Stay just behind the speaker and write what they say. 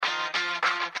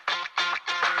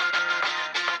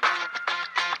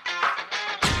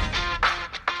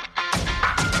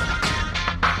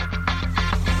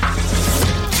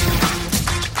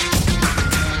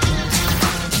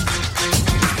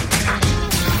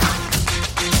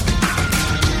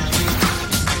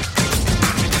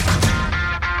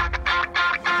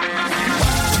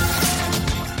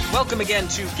Welcome again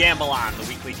to Gamble On, the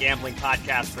weekly gambling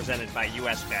podcast presented by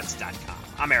USBets.com.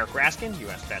 I'm Eric Raskin,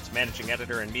 US Bets Managing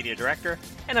Editor and Media Director,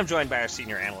 and I'm joined by our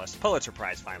senior analyst, Pulitzer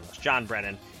Prize finalist, John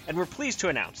Brennan, and we're pleased to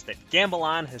announce that Gamble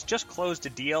On has just closed a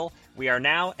deal. We are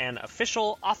now an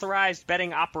official authorized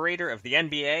betting operator of the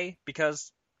NBA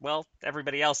because, well,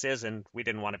 everybody else is, and we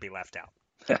didn't want to be left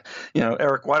out.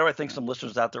 Eric, why do I think some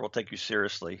listeners out there will take you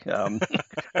seriously,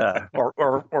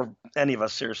 or any of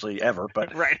us seriously ever?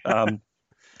 But right.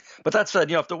 But that said,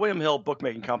 if the William Hill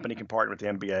bookmaking company can partner with the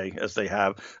NBA as they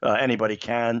have, anybody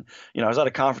can. I was at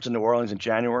a conference in New Orleans in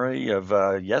January of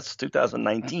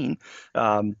 2019.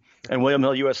 And William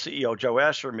Hill U.S. CEO Joe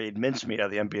Asher made mincemeat out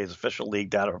of the NBA's official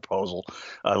league data proposal.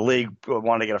 The league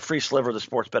wanted to get a free sliver of the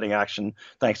sports betting action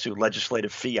thanks to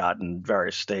legislative fiat in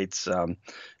various states.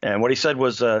 And what he said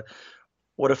was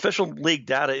what official league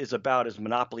data is about is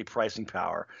monopoly pricing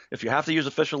power. If you have to use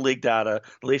official league data,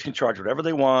 the leagues can charge whatever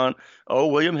they want. Oh,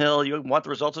 William Hill, you want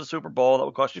the results of the Super Bowl, that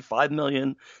will cost you $5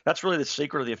 million. That's really the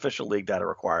secret of the official league data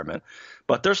requirement.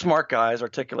 But they're smart guys,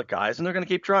 articulate guys, and they're going to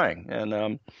keep trying.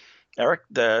 And Eric,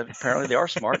 apparently they are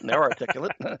smart and they're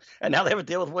articulate, and now they have a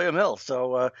deal with William Hill.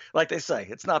 So, like they say,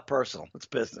 it's not personal; it's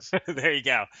business. There you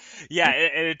go. Yeah,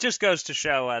 it just goes to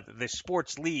show the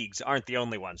sports leagues aren't the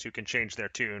only ones who can change their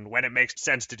tune when it makes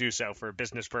sense to do so for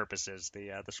business purposes.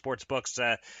 The sports books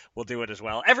will do it as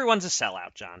well. Everyone's a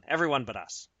sellout, John. Everyone but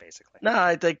us, basically. No,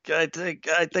 I think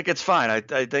it's fine.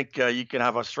 I think you can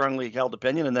have a strongly held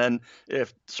opinion, and then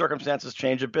if circumstances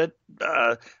change a bit,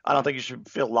 I don't think you should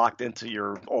feel locked into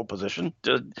your old position.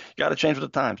 You got to change with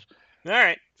the times. All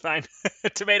right, fine.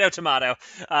 Tomato.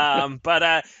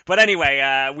 But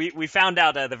anyway, we found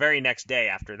out the very next day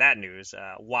after that news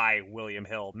why William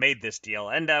Hill made this deal,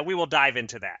 and we will dive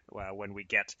into that when we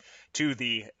get to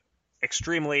the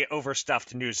extremely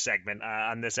overstuffed news segment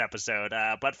on this episode.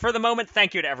 But for the moment,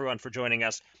 thank you to everyone for joining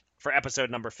us for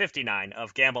episode number 59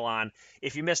 of Gamble On.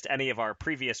 If you missed any of our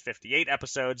previous 58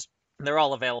 episodes, they're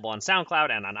all available on SoundCloud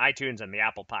and on iTunes and the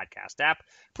Apple Podcast app.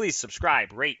 Please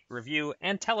subscribe, rate, review,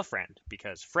 and tell a friend,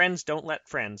 because friends don't let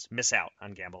friends miss out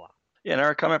on Gamble On. Yeah, and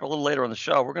Eric, coming up a little later on the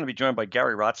show, we're going to be joined by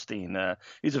Gary Rotstein.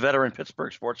 He's a veteran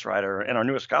Pittsburgh sports writer and our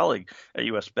newest colleague at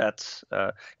US Bets.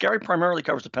 Gary primarily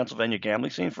covers the Pennsylvania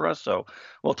gambling scene for us, so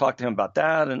we'll talk to him about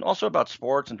that and also about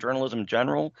sports and journalism in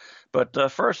general.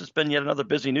 But first, it's been yet another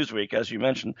busy news week, as you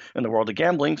mentioned, in the world of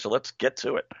gambling, so let's get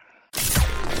to it.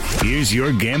 Here's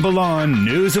your Gamble On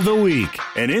News of the Week,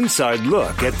 an inside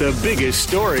look at the biggest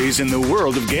stories in the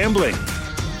world of gambling.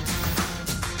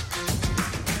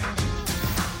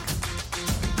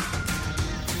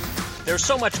 There's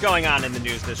so much going on in the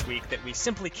news this week that we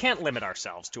simply can't limit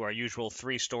ourselves to our usual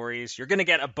 3 stories. You're going to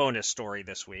get a bonus story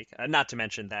this week, not to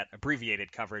mention that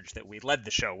abbreviated coverage that we led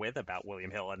the show with about William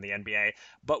Hill and the NBA.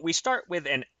 But we start with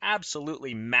an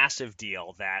absolutely massive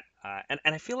deal that, and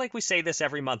I feel like we say this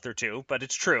every month or two, but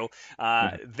it's true,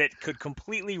 that could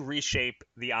completely reshape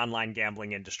the online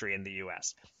gambling industry in the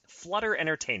U.S. Flutter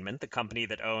Entertainment, the company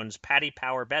that owns Paddy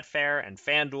Power Betfair and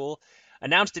FanDuel,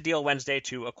 announced a deal Wednesday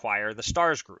to acquire the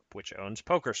Stars Group, which owns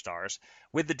PokerStars,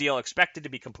 with the deal expected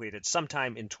to be completed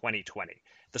sometime in 2020.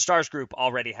 The Stars Group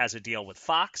already has a deal with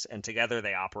Fox, and together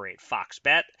they operate Fox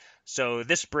Bet. So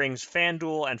this brings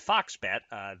FanDuel and Fox Bet,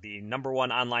 the number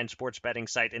one online sports betting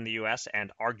site in the U.S.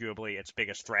 and arguably its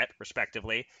biggest threat,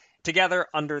 respectively, together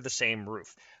under the same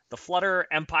roof. The Flutter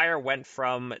empire went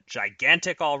from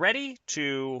gigantic already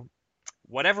to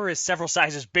whatever is several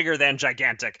sizes bigger than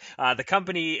gigantic. The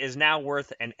company is now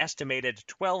worth an estimated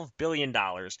 $12 billion.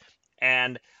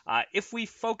 And if we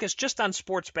focus just on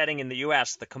sports betting in the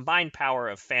U.S., the combined power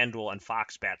of FanDuel and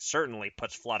Fox Bet certainly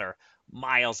puts Flutter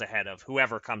miles ahead of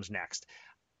whoever comes next.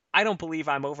 I don't believe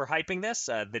I'm overhyping this.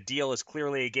 The deal is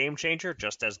clearly a game changer,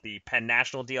 just as the Penn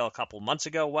National deal a couple months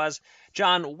ago was.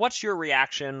 John, what's your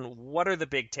reaction? What are the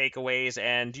big takeaways?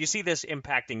 And do you see this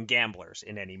impacting gamblers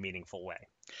in any meaningful way?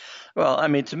 Well, I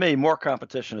mean, to me, more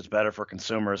competition is better for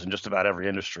consumers in just about every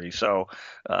industry. So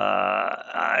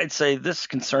I'd say this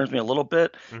concerns me a little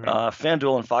bit.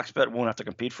 FanDuel and Fox Bet won't have to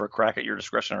compete for a crack at your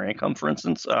discretionary income, for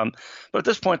instance. But at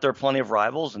this point, there are plenty of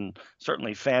rivals, and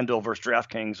certainly FanDuel versus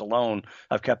DraftKings alone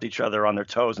have kept each other on their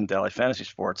toes in daily fantasy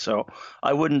sports. So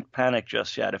I wouldn't panic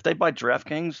just yet. If they buy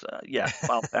DraftKings,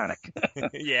 I'll panic.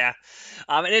 Yeah.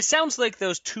 And it sounds like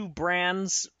those two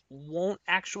brands won't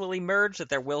actually merge, that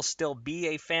there will still be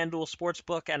a FanDuel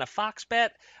Sportsbook and a Fox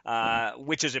Bet,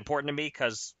 which is important to me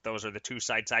because those are the two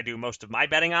sites I do most of my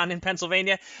betting on in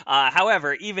Pennsylvania.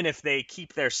 However, even if they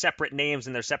keep their separate names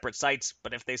and their separate sites,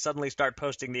 but if they suddenly start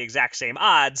posting the exact same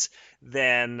odds,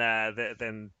 then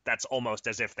that's almost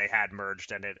as if they had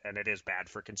merged, and it is bad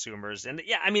for consumers. And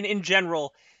yeah, I mean, in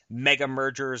general, mega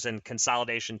mergers and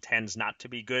consolidation tends not to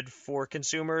be good for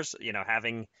consumers.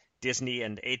 Having Disney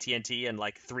and AT&T and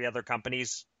like three other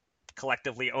companies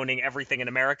collectively owning everything in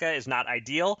America is not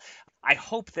ideal. I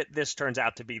hope that this turns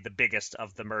out to be the biggest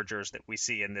of the mergers that we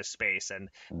see in this space and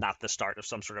not the start of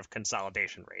some sort of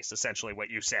consolidation race. Essentially what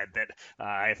you said, that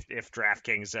if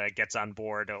DraftKings gets on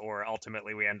board, or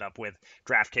ultimately we end up with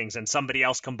DraftKings and somebody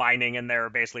else combining and there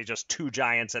are basically just two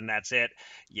giants and that's it.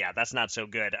 Yeah, that's not so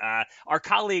good. Our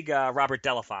colleague Robert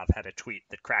Delafave had a tweet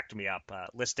that cracked me up,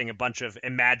 listing a bunch of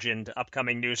imagined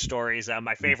upcoming news stories.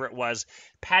 My favorite was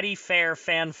Patty Fair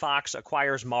Fan Fox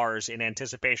acquires Mars in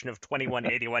anticipation of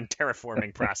 2181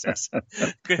 terraforming process.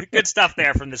 Good stuff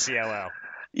there from the COO.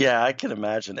 Yeah, I can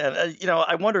imagine. And,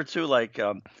 I wonder too, like,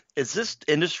 is this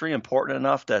industry important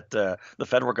enough that the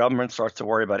federal government starts to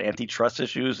worry about antitrust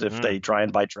issues if they try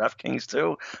and buy DraftKings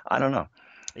too? I don't know.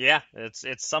 Yeah,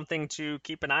 it's something to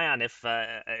keep an eye on. If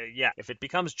it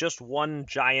becomes just one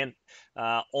giant,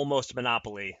 almost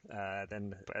monopoly,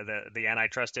 then the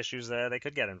antitrust issues they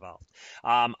could get involved.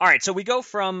 All right, so we go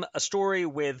from a story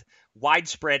with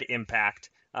widespread impact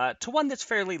to one that's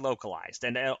fairly localized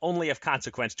and only of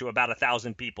consequence to about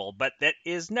 1,000 people, but that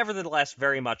is nevertheless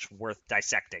very much worth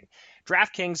dissecting.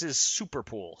 DraftKings' Super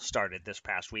Pool started this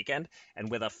past weekend, and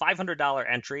with a $500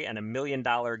 entry and $1 million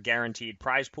guaranteed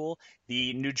prize pool,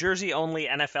 the New Jersey-only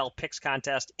NFL Picks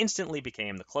Contest instantly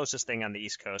became the closest thing on the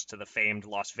East Coast to the famed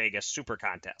Las Vegas Super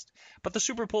Contest. But the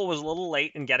Super Pool was a little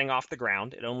late in getting off the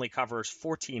ground. It only covers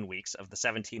 14 weeks of the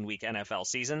 17-week NFL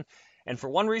season, and for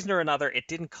one reason or another, it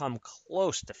didn't come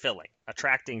close to filling,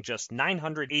 attracting just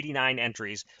 989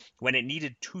 entries when it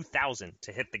needed 2,000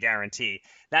 to hit the guarantee.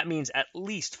 That means at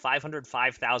least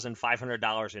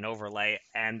 $505,500 in overlay,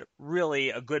 and really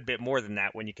a good bit more than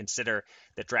that when you consider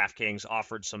that DraftKings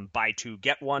offered some buy two,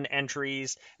 get one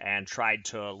entries and tried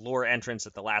to lure entrants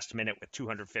at the last minute with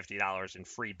 $250 in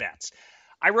free bets.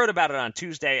 I wrote about it on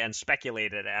Tuesday and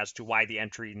speculated as to why the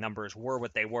entry numbers were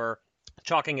what they were,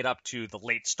 chalking it up to the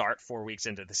late start 4 weeks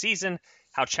into the season,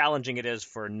 how challenging it is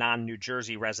for non-New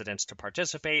Jersey residents to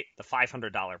participate, the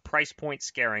 $500 price point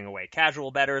scaring away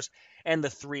casual bettors, and the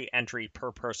 3 entry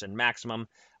per person maximum.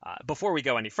 Before we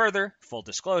go any further, full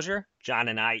disclosure, John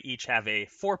and I each have a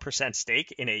 4%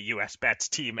 stake in a US Bets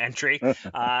team entry,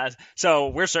 so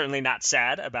we're certainly not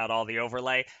sad about all the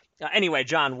overlay. Anyway,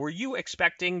 John, were you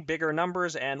expecting bigger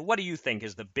numbers, and what do you think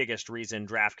is the biggest reason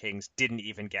DraftKings didn't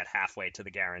even get halfway to the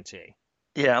guarantee?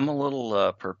 Yeah, I'm a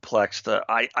little perplexed.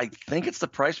 I think it's the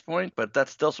price point, but that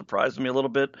still surprises me a little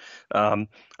bit. I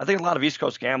think a lot of East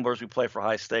Coast gamblers who play for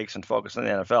high stakes and focus on the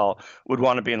NFL would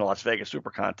want to be in the Las Vegas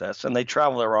Super Contest, and they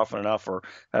travel there often enough or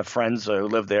have friends who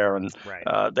live there, and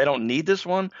Right. they don't need this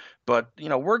one. But,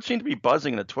 word seemed to be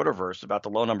buzzing in the Twitterverse about the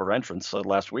low number of entrants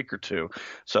last week or two.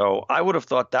 So I would have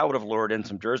thought that would have lured in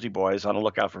some Jersey boys on the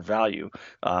lookout for value.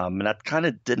 And that kind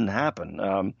of didn't happen.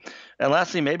 And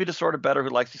lastly, maybe the sort of bettor who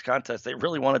likes these contests, they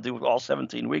really want to do all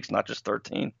 17 weeks, not just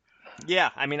 13. Yeah,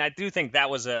 I mean, I do think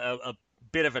that was a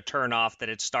bit of a turnoff that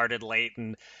it started late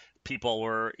and people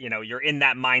were, you're in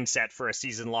that mindset for a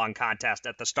season-long contest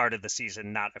at the start of the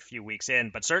season, not a few weeks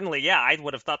in. But certainly, yeah, I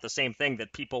would have thought the same thing,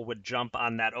 that people would jump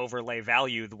on that overlay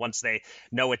value once they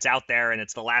know it's out there and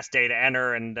it's the last day to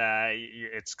enter and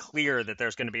it's clear that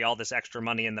there's going to be all this extra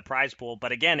money in the prize pool.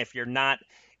 But again, if you're not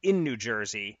in New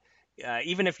Jersey,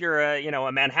 even if you're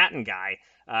a Manhattan guy,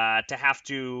 to have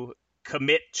to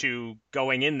commit to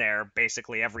going in there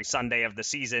basically every Sunday of the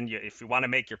season. If you want to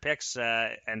make your picks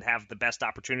and have the best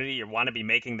opportunity, you want to be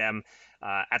making them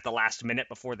at the last minute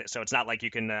before that. So it's not like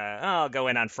you can, I'll go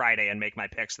in on Friday and make my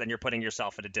picks. Then you're putting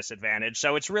yourself at a disadvantage.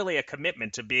 So it's really a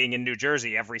commitment to being in New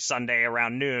Jersey every Sunday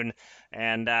around noon.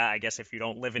 And I guess if you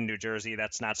don't live in New Jersey,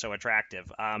 that's not so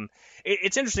attractive.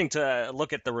 It's interesting to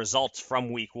look at the results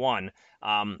from week one.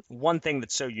 One thing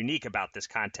that's so unique about this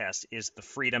contest is the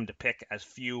freedom to pick as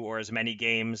few or as many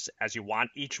games as you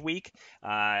want each week,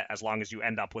 as long as you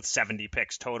end up with 70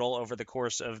 picks total over the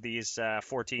course of these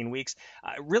 14 weeks.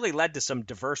 It really led to some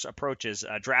diverse approaches.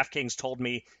 DraftKings told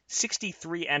me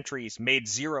 63 entries made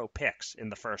 0 picks in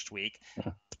the first week.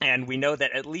 And we know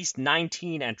that at least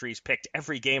 19 entries picked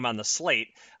every game on the slate,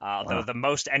 though the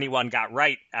most anyone got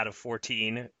right out of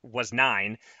 14 was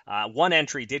 9. One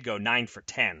entry did go 9 for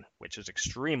 10, which is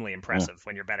extremely impressive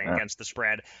when you're betting against the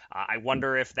spread. I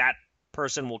wonder if that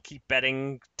person will keep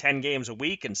betting 10 games a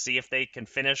week and see if they can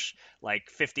finish like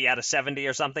 50 out of 70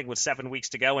 or something with 7 weeks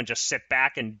to go and just sit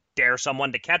back and dare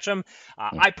someone to catch them.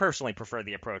 I personally prefer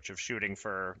the approach of shooting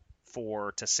for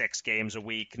 4 to 6 games a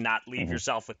week, not leave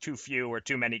yourself with too few or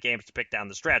too many games to pick down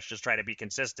the stretch. Just try to be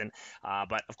consistent.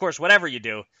 But of course, whatever you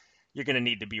do, you're going to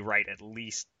need to be right at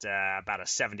least about a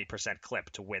 70% clip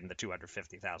to win the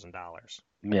 $250,000.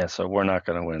 Yeah, so we're not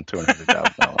going to win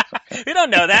 $250,000. Okay. We don't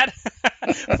know that.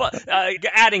 But,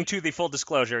 adding to the full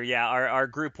disclosure, yeah, our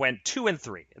group went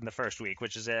 2-3 in the first week,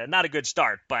 which is not a good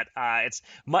start. But I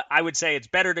would say it's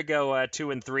better to go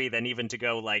 2-3 than even to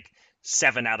go like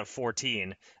 7 out of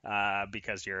 14,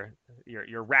 because you're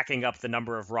racking up the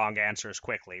number of wrong answers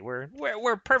quickly.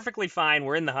 We're perfectly fine.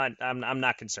 We're in the hunt. I'm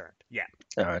not concerned yet.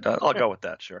 All right, I'll go with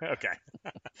that. Sure.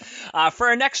 Okay. For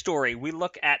our next story, we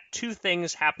look at two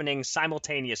things happening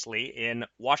simultaneously in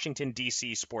Washington,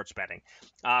 D.C. sports betting.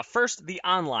 First, the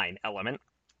online element.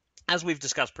 As we've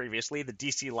discussed previously, the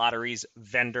DC Lottery's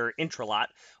vendor Intralot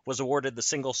was awarded the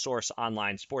single-source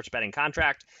online sports betting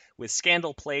contract, with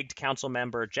scandal-plagued council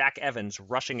member Jack Evans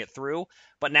rushing it through.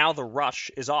 But now the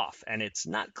rush is off, and it's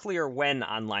not clear when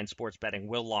online sports betting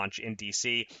will launch in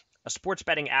DC. A sports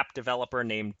betting app developer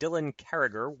named Dylan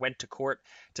Carragher went to court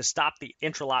to stop the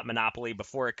Intralot monopoly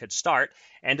before it could start,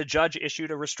 and a judge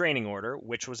issued a restraining order,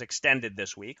 which was extended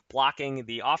this week, blocking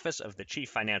the Office of the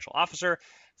Chief Financial Officer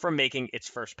from making its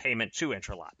first payment to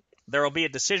Intralot. There will be a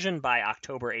decision by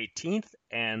October 18th,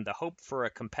 and the hope for a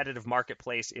competitive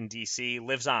marketplace in D.C.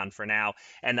 lives on for now,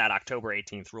 and that October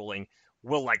 18th ruling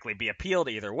will likely be appealed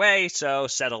either way, so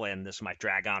settle in. This might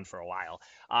drag on for a while.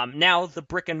 Now, the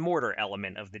brick-and-mortar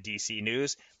element of the D.C.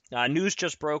 news. News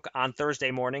just broke on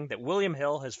Thursday morning that William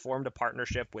Hill has formed a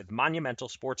partnership with Monumental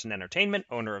Sports and Entertainment,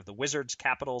 owner of the Wizards,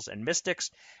 Capitals, and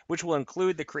Mystics, which will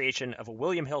include the creation of a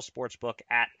William Hill sportsbook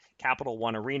at Capital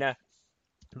One Arena,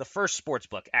 the first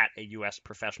sportsbook at a U.S.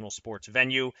 professional sports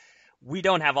venue. We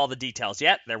don't have all the details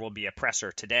yet. There will be a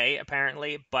presser today,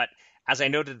 apparently, but as I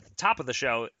noted at the top of the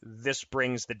show, this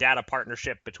brings the data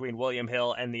partnership between William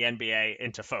Hill and the NBA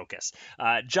into focus.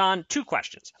 John, two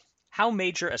questions. How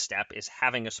major a step is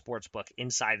having a sportsbook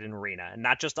inside an arena,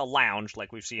 not just a lounge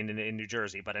like we've seen in New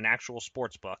Jersey, but an actual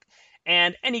sportsbook?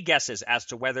 And any guesses as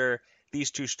to whether these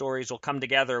two stories will come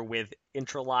together with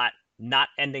Intralot not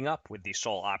ending up with the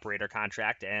sole operator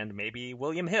contract and maybe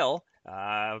William Hill,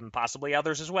 possibly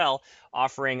others as well,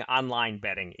 offering online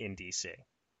betting in D.C.?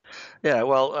 Yeah,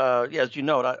 well, as you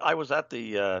know, I was at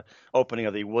the opening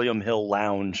of the William Hill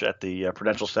Lounge at the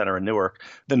Prudential Center in Newark,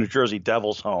 the New Jersey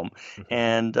Devils home,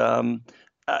 and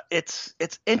it's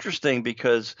interesting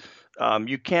because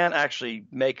you can't actually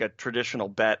make a traditional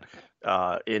bet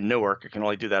in Newark. You can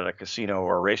only do that at a casino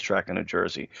or a racetrack in New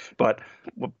Jersey. But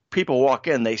when people walk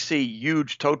in, they see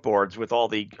huge tote boards with all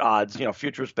the odds,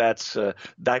 futures bets,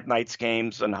 that night's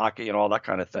games and hockey and all that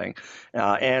kind of thing.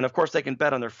 And of course, they can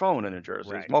bet on their phone in New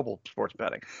Jersey. Right. It's mobile sports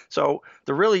betting. So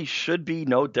there really should be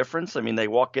no difference. I mean, they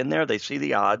walk in there, they see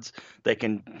the odds, they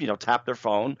can, tap their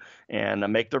phone and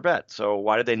make their bet. So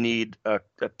why do they need a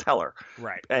teller?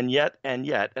 Right. And yet, and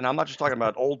I'm not just talking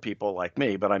about old people like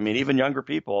me, but I mean, even younger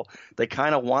people, they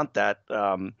kind of want that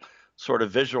sort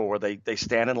of visual where they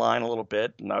stand in line a little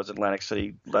bit. And I was in Atlantic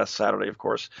City last Saturday, of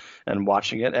course, and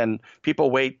watching it. And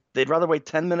people they'd rather wait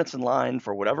 10 minutes in line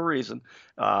for whatever reason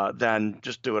than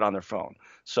just do it on their phone.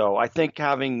 So I think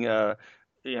having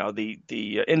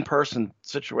the in-person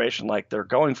situation like they're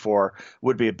going for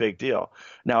would be a big deal.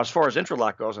 Now, as far as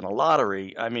Intralot goes in a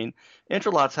lottery, I mean,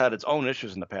 Intralot's had its own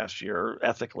issues in the past year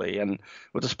ethically, and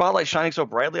with the spotlight shining so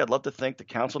brightly, I'd love to think the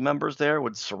council members there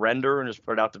would surrender and just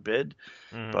put it out to bid.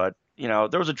 But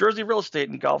there was a Jersey real estate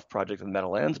and golf project in the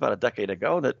Meadowlands about a decade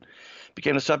ago that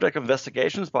became the subject of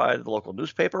investigations by the local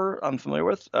newspaper I'm familiar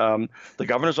with, the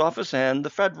governor's office, and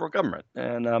the federal government.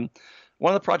 And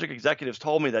one of the project executives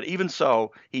told me that even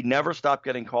so, he never stopped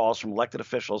getting calls from elected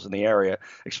officials in the area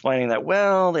explaining that,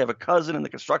 well, they have a cousin in the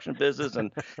construction business,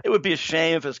 and it would be a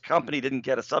shame if his company didn't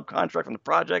get a subcontract on the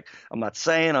project. I'm not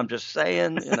saying, I'm just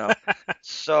saying,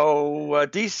 So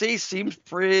D.C. seems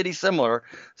pretty similar.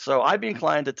 So I'd be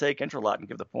inclined to take Intralot and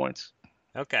give the points.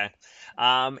 Okay.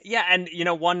 Yeah, and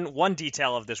one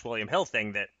detail of this William Hill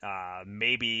thing that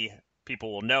maybe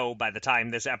people will know by the time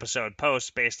this episode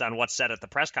posts based on what's said at the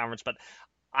press conference, but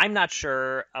I'm not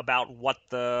sure about what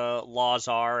the laws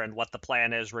are and what the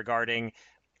plan is regarding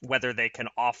whether they can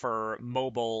offer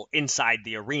mobile inside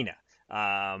the arena.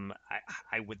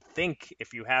 I would think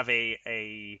if you have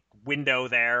a window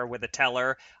there with a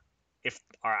teller,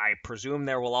 I presume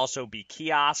there will also be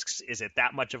kiosks. Is it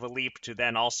that much of a leap to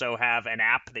then also have an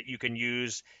app that you can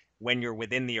use when you're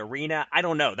within the arena. I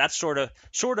don't know. That's sort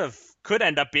of could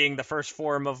end up being the first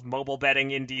form of mobile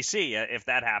betting in DC if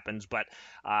that happens. But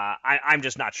I'm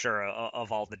just not sure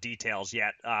of all the details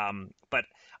yet. But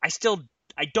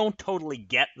I don't totally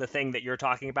get the thing that you're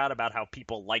talking about how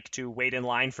people like to wait in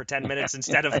line for 10 minutes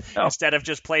instead of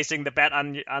just placing the bet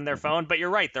on their phone. But you're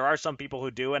right, there are some people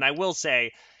who do, and I will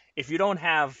say, if you don't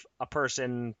have a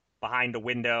person behind a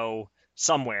window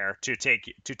somewhere to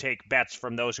take bets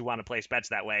from those who want to place bets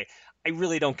that way, I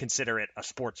really don't consider it a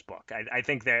sports book. I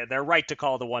think they're right to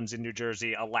call the ones in New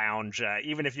Jersey a lounge,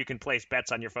 even if you can place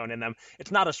bets on your phone in them.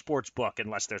 It's not a sports book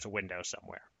unless there's a window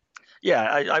somewhere. Yeah,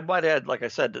 I might add, like I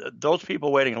said, those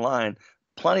people waiting in line,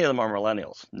 plenty of them are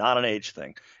millennials, not an age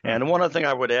thing. And one other thing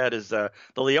I would add is the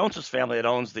Leonsis family that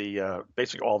owns the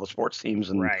basically all the sports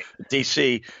teams in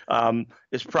DC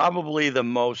is probably the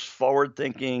most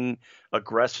forward-thinking,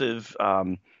 aggressive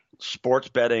sports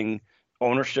betting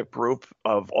ownership group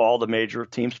of all the major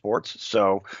team sports.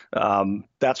 So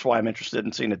that's why I'm interested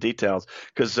in seeing the details,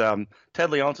 because Ted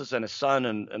Leonsis and his son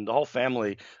and the whole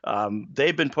family,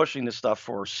 they've been pushing this stuff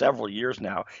for several years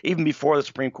now, even before the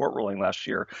Supreme Court ruling last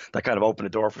year that kind of opened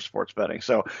the door for sports betting.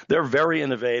 So they're very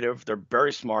innovative. They're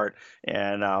very smart.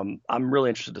 And I'm really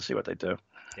interested to see what they do.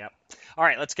 Yep. All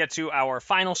right, let's get to our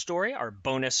final story, our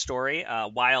bonus story.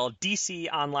 While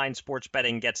DC online sports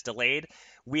betting gets delayed,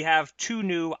 we have 2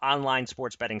 new online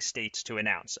sports betting states to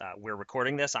announce. We're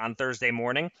recording this on Thursday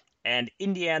morning, and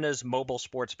Indiana's mobile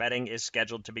sports betting is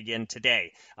scheduled to begin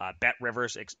today. Bet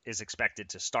Rivers is expected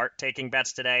to start taking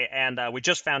bets today, and we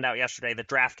just found out yesterday that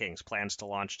DraftKings plans to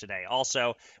launch today,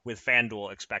 also with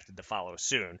FanDuel expected to follow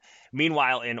soon.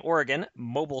 Meanwhile, in Oregon,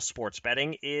 mobile sports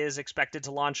betting is expected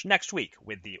to launch next week,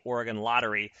 with the Oregon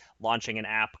Lottery launching an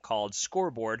app called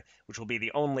Scoreboard, which will be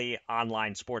the only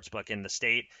online sportsbook in the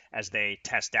state as they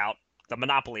test out the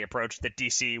monopoly approach that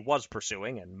DC was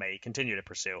pursuing and may continue to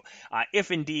pursue.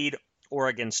 If indeed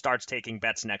Oregon starts taking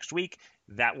bets next week,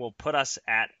 that will put us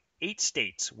at 8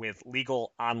 states with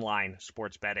legal online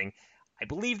sports betting. I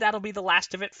believe that'll be the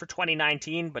last of it for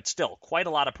 2019, but still quite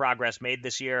a lot of progress made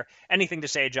this year. Anything to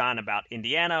say, John, about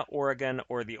Indiana, Oregon,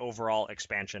 or the overall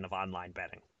expansion of online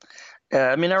betting?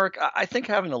 I mean, Eric, I think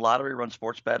having the lottery run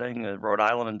sports betting, Rhode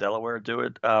Island and Delaware do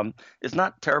it, is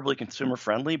not terribly consumer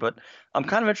friendly, but I'm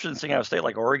kind of interested in seeing how a state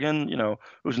like Oregon,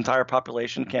 whose entire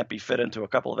population can't be fit into a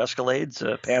couple of Escalades,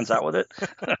 pans out with it.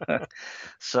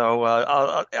 So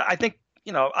I think,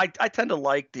 I tend to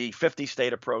like the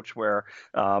 50-state approach where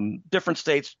different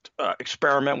states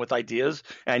experiment with ideas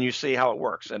and you see how it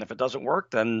works. And if it doesn't work,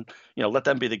 then let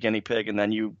them be the guinea pig, and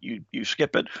then you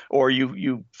skip it, or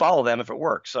you follow them if it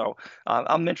works. So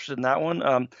I'm interested in that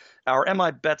one. Our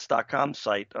mibets.com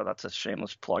site, that's a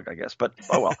shameless plug, I guess, but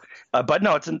oh well. But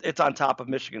no, it's on top of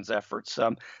Michigan's efforts.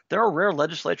 There are rare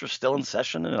legislatures still in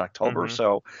session in October,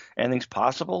 so anything's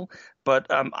possible. But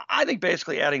I think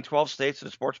basically adding 12 states to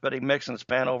the sports betting mix in a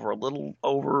span over a little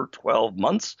over 12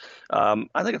 months, I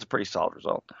think it's a pretty solid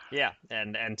result. Yeah,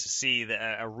 and to see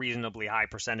a reasonably high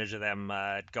percentage of them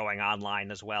going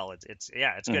online as well, it's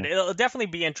good. It'll definitely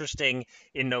be interesting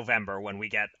in November when we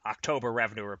get October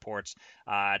revenue reports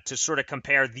to sort of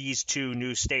compare these 2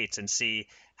 new states and see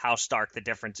how stark the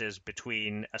difference is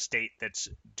between a state that's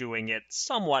doing it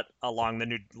somewhat along the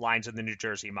new lines of the New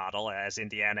Jersey model, as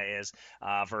Indiana is,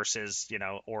 versus,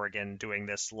 Oregon doing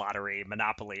this lottery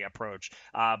monopoly approach.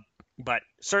 But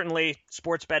certainly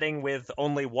sports betting with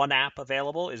only one app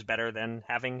available is better than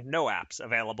having no apps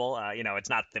available. It's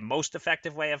not the most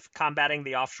effective way of combating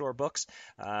the offshore books,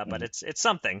 but it's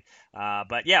something.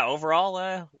 But yeah,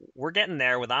 overall, we're getting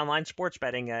there with online sports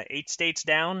betting. 8 states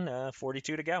down,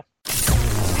 42 to go.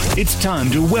 It's time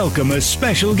to welcome a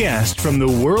special guest from the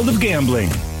world of gambling.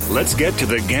 Let's get to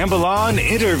the Gamble On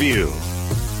interview.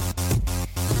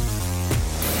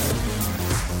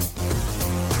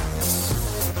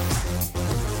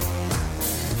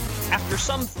 After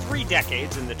some 3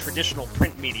 decades in the traditional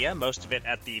print media, most of it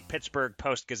at the Pittsburgh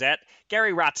Post-Gazette,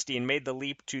 Gary Rotstein made the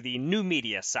leap to the new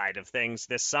media side of things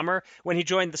this summer when he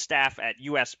joined the staff at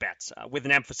US Bets, with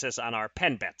an emphasis on our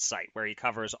Penn Bets site, where he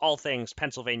covers all things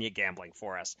Pennsylvania gambling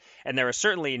for us. And there is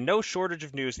certainly no shortage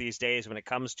of news these days when it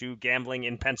comes to gambling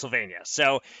in Pennsylvania.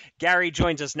 So Gary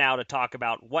joins us now to talk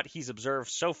about what he's observed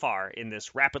so far in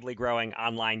this rapidly growing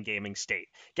online gaming state.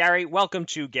 Gary, welcome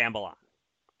to Gamble On.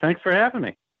 Thanks for having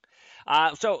me.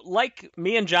 So like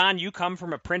me and John, you come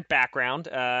from a print background.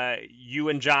 You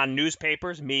and John,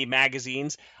 newspapers, me,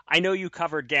 magazines. I know you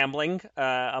covered gambling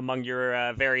among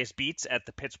your various beats at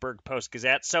the Pittsburgh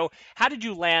Post-Gazette. So how did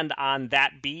you land on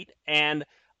that beat? And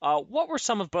What were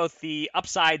some of both the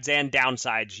upsides and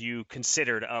downsides you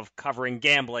considered of covering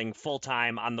gambling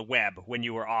full-time on the web when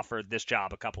you were offered this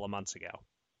job a couple of months ago?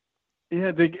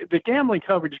 Yeah, the gambling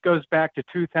coverage goes back to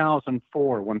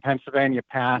 2004 when Pennsylvania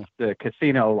passed the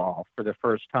casino law for the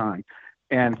first time.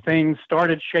 And things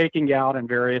started shaking out in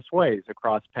various ways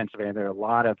across Pennsylvania. There are a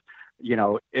lot of,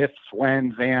 ifs,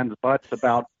 whens, ands, buts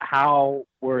about how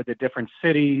were the different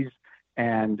cities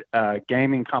and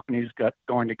gaming companies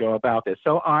going to go about this.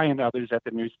 So I and others at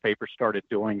the newspaper started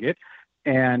doing it.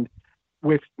 And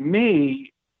with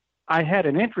me, I had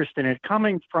an interest in it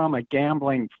coming from a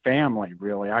gambling family,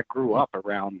 really. I grew up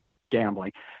around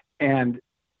gambling. And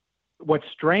what's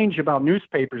strange about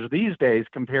newspapers these days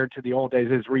compared to the old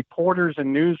days is reporters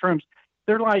in newsrooms,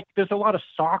 they're like, there's a lot of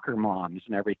soccer moms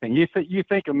and everything. You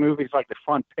think of movies like The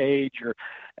Front Page or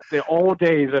the old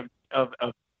days of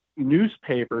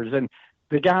newspapers, and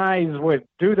the guys would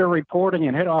do their reporting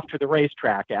and head off to the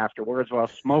racetrack afterwards while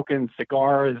smoking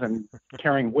cigars and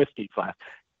carrying whiskey flasks.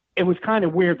 It was kind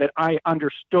of weird that I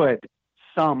understood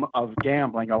some of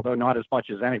gambling, although not as much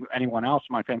as anyone else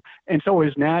in my family. And so it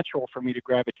was natural for me to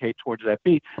gravitate towards that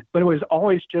beat. But it was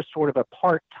always just sort of a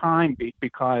part-time beat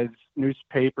because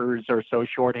newspapers are so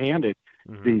shorthanded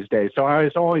these days. So I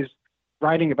was always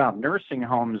writing about nursing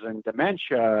homes and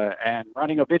dementia and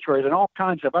running obituaries and all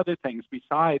kinds of other things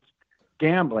besides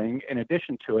gambling in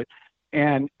addition to it.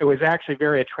 And it was actually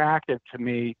very attractive to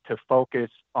me to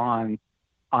focus on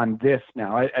this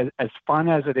now. As fun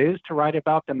as it is to write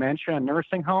about dementia and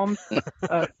nursing homes,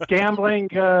 gambling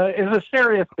is a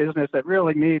serious business that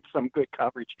really needs some good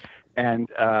coverage. And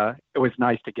it was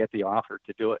nice to get the offer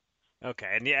to do it.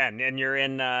 Okay, and you're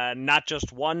in not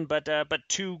just one, but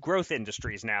two growth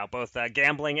industries now, both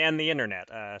gambling and the internet.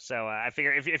 So I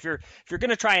figure if you're going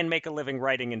to try and make a living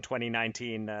writing in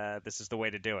 2019, this is the way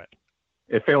to do it.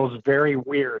 It feels very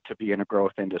weird to be in a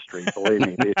growth industry, believe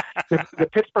me. The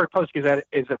Pittsburgh Post-Gazette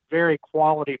is a very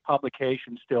quality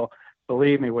publication still,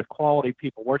 believe me, with quality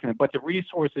people working it. But the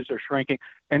resources are shrinking,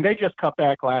 and they just cut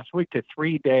back last week to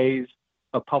 3 days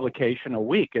of publication a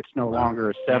week. It's no longer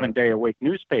a 7-day-a-week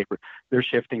newspaper. They're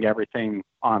shifting everything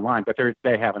online, but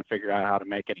they haven't figured out how to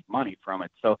make any money from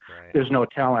it. So There's no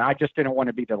telling. I just didn't want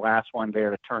to be the last one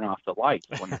there to turn off the lights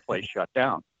when the place shut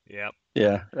down. Yep.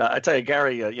 Yeah, I tell you,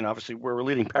 Gary, obviously we're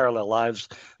leading parallel lives,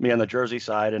 me on the Jersey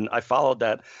side, and I followed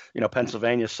that,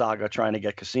 Pennsylvania saga trying to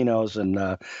get casinos, and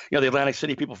the Atlantic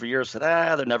City people for years said,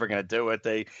 they're never going to do it.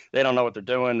 They don't know what they're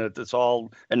doing. It's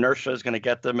all inertia is going to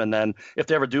get them, and then if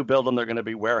they ever do build them, they're going to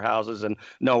be warehouses, and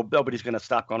nobody's going to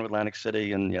stop going to Atlantic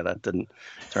City, and that didn't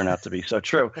turn out to be so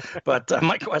true. But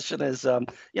my question is,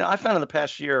 I found in the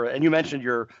past year, and you mentioned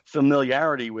your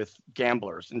familiarity with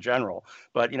gamblers in general,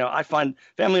 but I find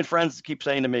family and friends keep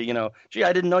saying to me, gee,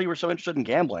 I didn't know you were so interested in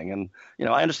gambling. And,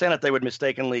 I understand that they would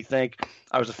mistakenly think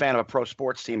I was a fan of a pro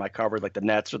sports team I covered, like the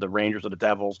Nets or the Rangers or the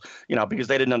Devils, because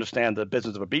they didn't understand the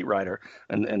business of a beat writer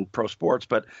and pro sports.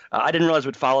 But I didn't realize it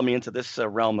would follow me into this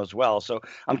realm as well. So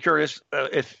I'm curious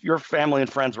if your family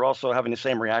and friends are also having the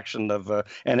same reaction of,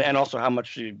 and also how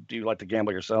much do you like to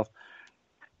gamble yourself?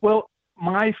 Well,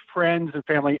 my friends and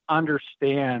family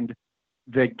understand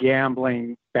the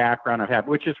gambling background I have,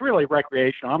 which is really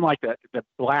recreational. I'm like the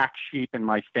black sheep in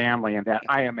my family in that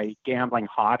I am a gambling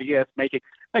hobbyist, making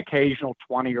occasional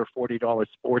 $20 or $40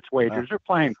 sports wagers or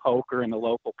playing poker in the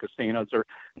local casinos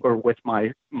or with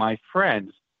my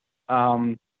friends.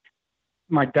 My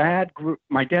dad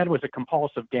was a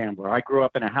compulsive gambler. I grew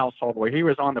up in a household where he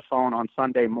was on the phone on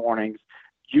Sunday mornings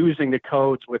using the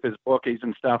codes with his bookies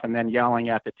and stuff and then yelling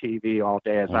at the TV all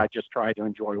day as I just tried to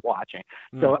enjoy watching.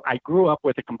 So I grew up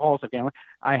with a compulsive gambler.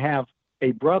 I have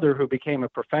a brother who became a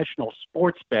professional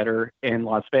sports bettor in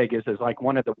Las Vegas, is like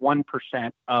one of the 1%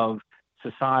 of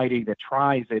society that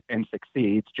tries it and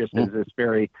succeeds, just as this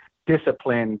very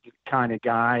disciplined kind of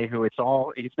guy who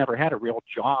he's never had a real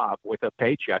job with a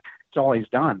paycheck. It's all he's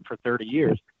done for 30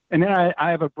 years. And then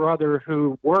I have a brother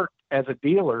who worked as a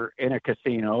dealer in a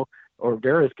casino or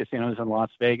various casinos in Las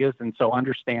Vegas, and so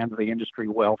understands the industry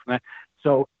well from that.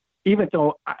 So even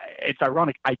though it's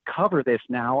ironic, I cover this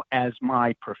now as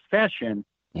my profession,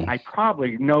 I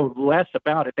probably know less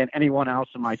about it than anyone else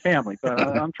in my family, but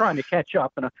I'm trying to catch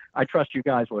up, and I trust you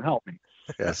guys will help me.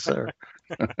 Yes, sir.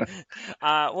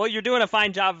 Well, you're doing a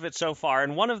fine job of it so far.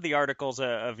 And one of the articles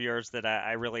of yours that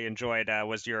I really enjoyed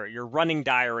was your running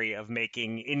diary of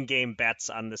making in-game bets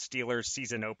on the Steelers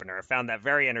season opener. I found that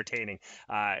very entertaining.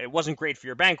 It wasn't great for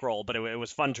your bankroll, but it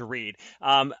was fun to read.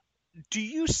 Do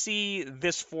you see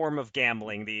this form of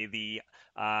gambling, the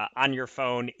on your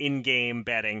phone, in-game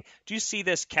betting. Do you see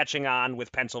this catching on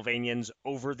with Pennsylvanians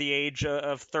over the age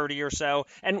of 30 or so?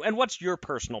 And what's your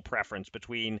personal preference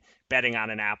between betting on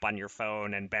an app on your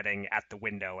phone and betting at the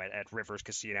window at Rivers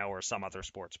Casino or some other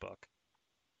sports book?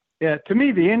 Yeah, to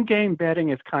me, the in-game betting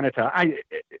is kind of tough.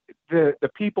 The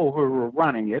people who are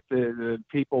running it, the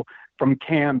people from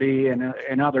Canby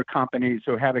and other companies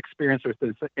who have experience with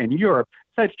this in Europe,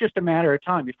 so it's just a matter of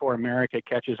time before America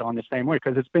catches on the same way,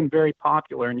 because it's been very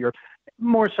popular in Europe,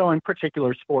 more so in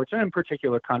particular sports and in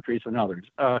particular countries than others.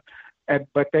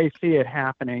 But they see it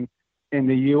happening in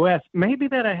the U.S. Maybe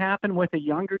that'll happen with a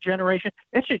younger generation.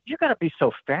 It's just, you got to be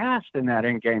so fast in that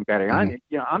in-game betting.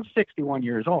 Mm-hmm. I'm 61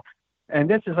 years old. And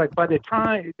this is like, by the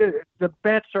time the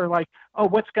bets are like, oh,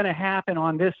 what's going to happen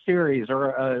on this series?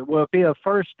 Or will it be a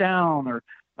first down? Or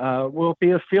will it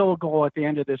be a field goal at the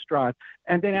end of this drive?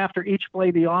 And then after each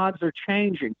play, the odds are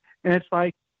changing. And it's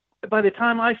like, by the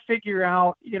time I figure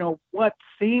out, what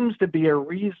seems to be a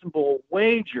reasonable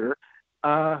wager,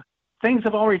 things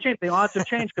have already changed. The odds have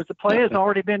changed because the play has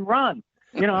already been run.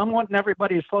 I'm wanting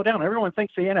everybody to slow down. Everyone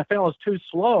thinks the NFL is too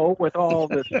slow with all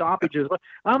the stoppages.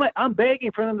 I'm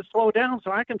begging for them to slow down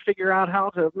so I can figure out how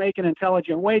to make an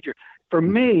intelligent wager. For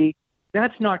me,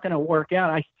 that's not going to work out.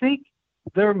 I think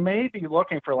they're maybe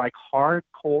looking for like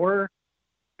hardcore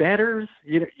bettors.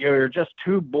 You're just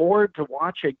too bored to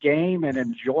watch a game and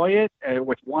enjoy it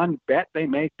with one bet they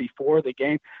make before the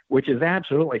game, which is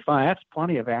absolutely fine. That's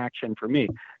plenty of action for me.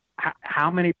 How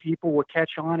many people will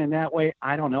catch on in that way?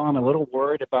 I don't know. I'm a little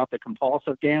worried about the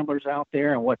compulsive gamblers out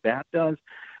there and what that does.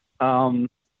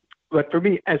 But for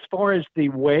me, as far as the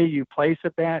way you place a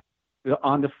bet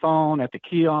on the phone, at the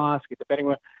kiosk, at the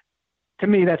betting, to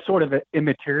me, that's sort of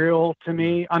immaterial to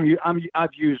me.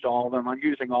 I've used all of them. I'm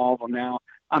using all of them now.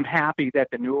 I'm happy that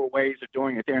the newer ways of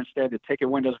doing it there instead of the ticket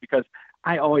windows, because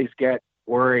I always get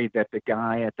worried that the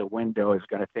guy at the window is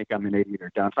going to think I'm an idiot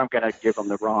or dumb. So I'm going to give him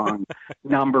the wrong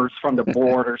numbers from the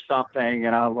board or something,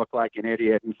 and I'll look like an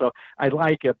idiot. And so I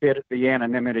like a bit of the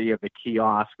anonymity of the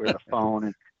kiosk or the phone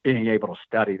and being able to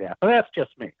study that. But that's just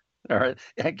me. All right.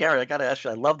 Hey, Gary, I got to ask you,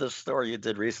 I love this story you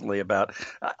did recently about,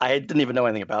 I didn't even know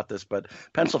anything about this, but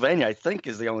Pennsylvania, I think,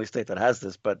 is the only state that has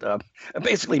this, but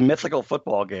basically mythical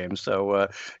football games. So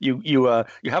you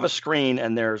have a screen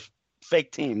and there's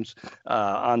fake teams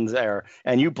on there,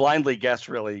 and you blindly guess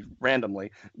really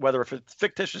randomly whether a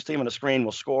fictitious team on the screen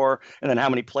will score and then how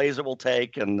many plays it will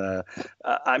take. And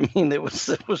I mean, it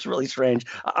was really strange.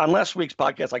 On last week's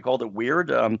podcast, I called it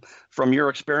weird. From your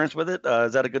experience with it,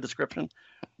 is that a good description?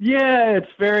 Yeah,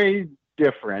 it's very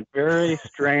different, very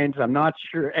strange. I'm not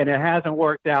sure, and it hasn't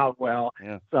worked out well.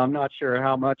 Yeah. So I'm not sure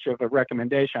how much of a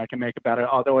recommendation I can make about it,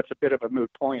 although it's a bit of a moot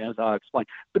point, as I'll explain.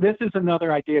 But this is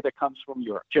another idea that comes from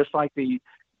Europe, just like the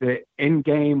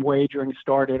in-game wagering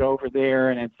started over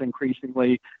there, and it's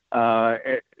increasingly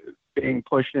being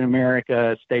pushed in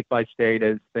America state by state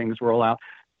as things roll out.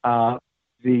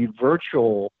 The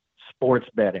virtual sports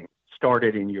betting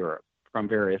started in Europe from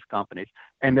various companies.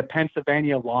 And the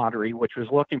Pennsylvania Lottery, which was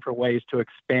looking for ways to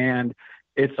expand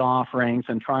its offerings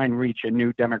and try and reach a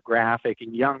new demographic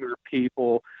and younger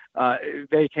people,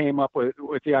 they came up with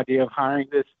the idea of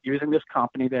using this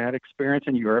company that had experience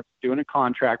in Europe, doing a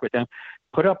contract with them,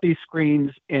 put up these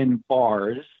screens in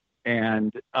bars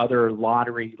and other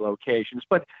lottery locations.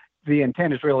 But the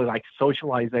intent is really like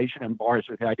socialization in bars,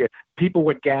 with the idea people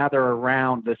would gather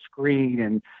around the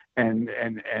screen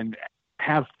and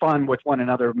have fun with one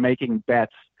another, making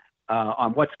bets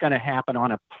on what's going to happen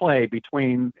on a play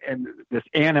between this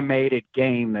animated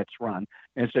game that's run.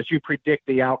 And so you predict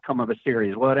the outcome of a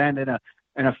series. Will it end in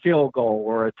a field goal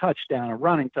or a touchdown, a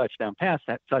running touchdown, pass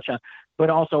that touchdown,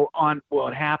 but also on will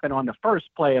it happen on the first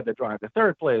play of the drive, the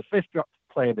third play, the fifth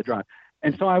play of the drive.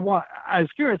 And so I was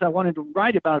curious. I wanted to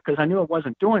write about it because I knew it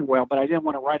wasn't doing well, but I didn't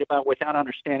want to write about it without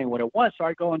understanding what it was. So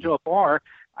I go into a bar,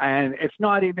 and it's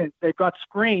not even, they've got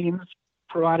screens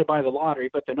provided by the lottery,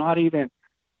 but they're not even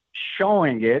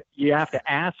showing it. You have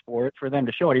to ask for it for them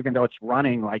to show it, even though it's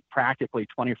running like practically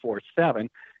 24/7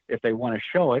 if they want to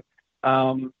show it.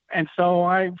 And so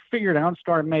I figured out and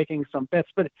started making some bets,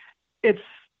 but it's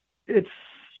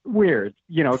weird,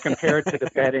 compared to the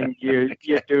betting you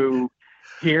do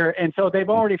here. And so they've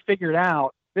already figured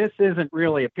out this isn't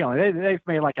really appealing. They've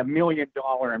made like $1 million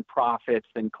in profits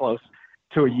and close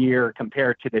to a year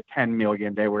compared to the $10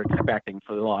 million they were expecting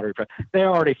for the lottery. They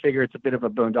already figure it's a bit of a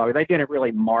boondoggle. They didn't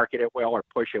really market it well or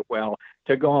push it well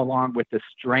to go along with the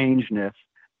strangeness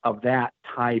of that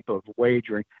type of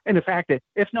wagering. And the fact that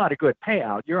it's not a good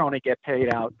payout. You only get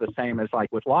paid out the same as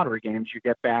like with lottery games. You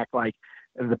get back like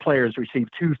the players receive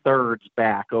 2/3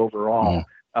 back overall.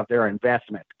 of their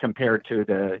investment compared to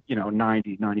the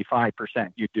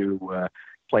 90-95% you do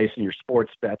placing your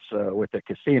sports bets with the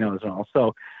casinos and all.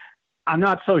 So I'm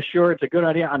not so sure it's a good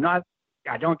idea. I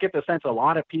don't get the sense a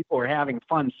lot of people are having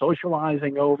fun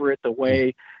socializing over it the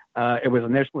way it was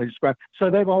initially described. So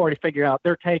they've already figured out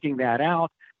they're taking that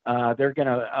out.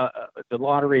 The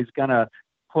lottery is gonna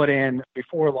put in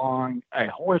before long a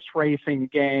horse racing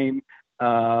game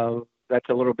that's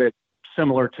a little bit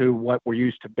similar to what we're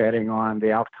used to betting on,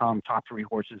 the outcome, top three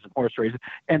horses and horse races.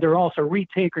 And they're also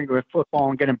retinkering with football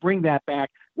and going to bring that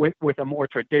back with a more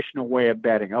traditional way of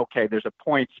betting. Okay, there's a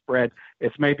point spread.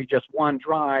 It's maybe just one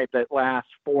drive that lasts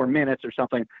 4 minutes or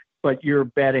something, but you're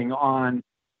betting on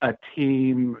a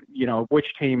team, which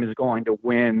team is going to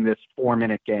win this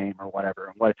 4-minute game or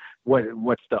whatever. And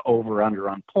what's the over under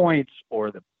on points, or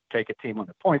take a team on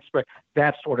the point spread,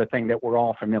 that sort of thing that we're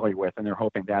all familiar with, and they're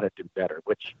hoping that it do better,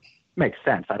 which makes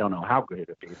sense. I don't know how good it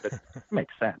would be, but it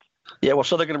makes sense. Yeah, well,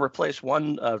 so they're going to replace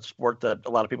one sport that a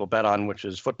lot of people bet on, which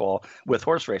is football, with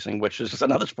horse racing, which is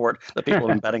another sport that people have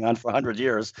been betting on for 100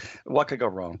 years. What could go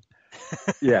wrong?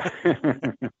 Yeah.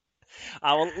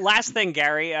 Well, last thing,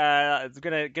 Gary,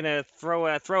 gonna throw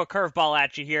a curveball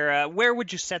at you here. Where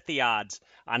would you set the odds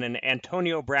on an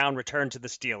Antonio Brown return to the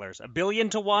Steelers? 1 billion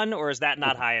to 1, or is that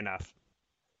not high enough?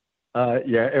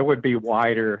 Yeah, it would be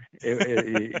wider.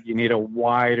 You need a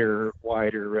wider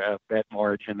bet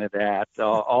margin than that.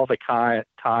 All the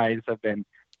ties have been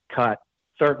cut,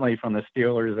 certainly from the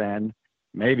Steelers end,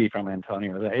 maybe from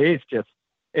Antonio.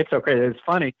 It's okay. It's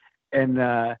funny. And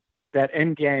that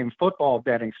in-game football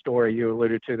betting story you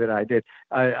alluded to that I did,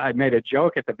 I made a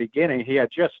joke at the beginning. He had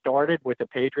just started with the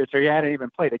Patriots, or he hadn't even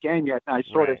played a game yet. And I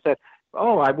sort of said,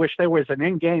 I wish there was an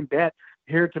in-game bet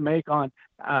here to make on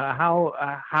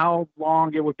how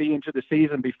long it would be into the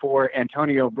season before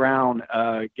Antonio Brown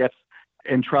gets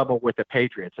in trouble with the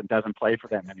Patriots and doesn't play for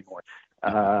them anymore.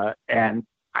 And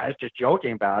I was just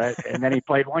joking about it. And then he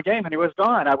played one game and he was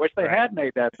gone. I wish they had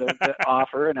made that the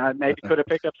offer, and I maybe could have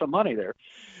picked up some money there.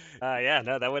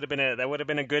 That would have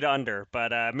been a good under.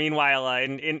 But meanwhile,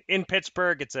 in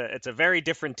Pittsburgh, it's a very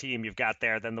different team you've got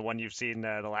there than the one you've seen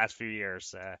the last few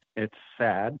years. It's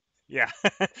sad. Yeah,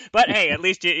 but hey, at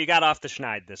least you got off the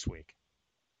schneid this week.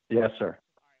 Yes, sir.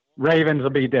 Ravens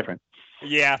will be different.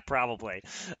 Yeah, probably.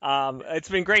 It's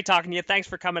been great talking to you. Thanks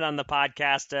for coming on the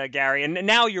podcast, Gary. And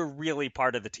now you're really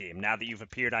part of the team now that you've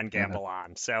appeared on Gamble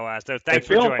On. So thanks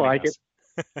for joining us.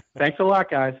 Thanks a lot,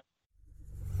 guys.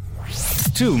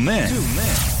 Two men.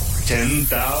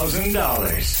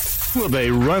 $10,000. Will they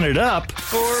run it up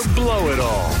or blow it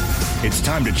all? It's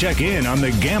time to check in on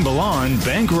the Gamble On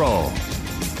bankroll.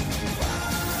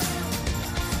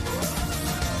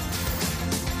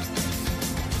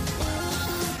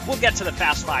 We'll get to the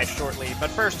Fast Five shortly, but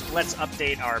first, let's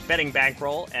update our betting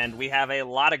bankroll, and we have a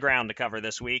lot of ground to cover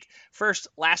this week. First,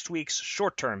 last week's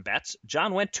short-term bets.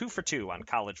 John went 2 for 2 on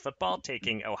college football,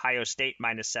 taking Ohio State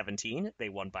minus 17. They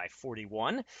won by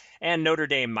 41. And Notre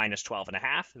Dame minus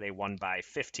 12.5. They won by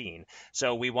 15.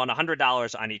 So we won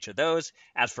 $100 on each of those.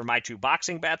 As for my 2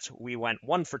 boxing bets, we went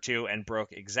 1 for 2 and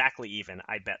broke exactly even.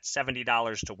 I bet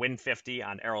 $70 to win 50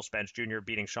 on Errol Spence Jr.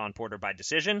 beating Sean Porter by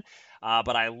decision,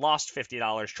 but I lost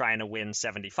 $50 trying to win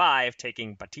 75,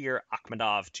 taking Batir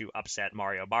Akhmedov to upset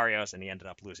Mario Barrios, and he ended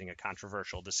up losing a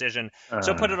controversial decision.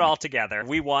 So put it all together,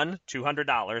 we won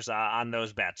 $200 on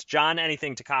those bets. John,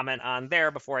 anything to comment on there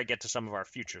before I get to some of our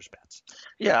futures bets?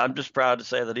 Yeah, I'm just proud to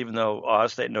say that even though Ohio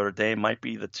State and Notre Dame might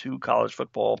be the 2 college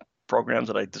football programs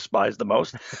that I despise the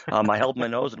most, I held my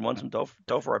nose and won some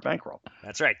dough for our bankroll.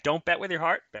 That's right. Don't bet with your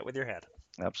heart, bet with your head.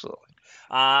 Absolutely.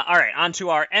 All right, on to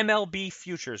our MLB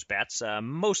futures bets,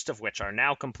 most of which are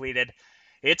now completed.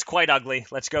 It's quite ugly.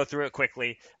 Let's go through it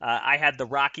quickly. I had the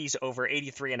Rockies over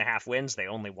 83.5 wins. They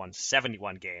only won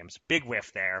 71 games. Big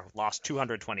whiff there. Lost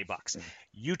 $220.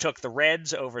 You took the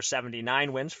Reds over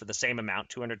 79 wins for the same amount,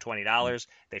 $220.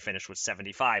 They finished with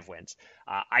 75 wins.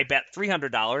 I bet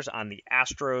 $300 on the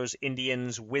Astros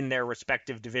Indians win their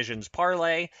respective divisions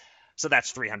parlay. So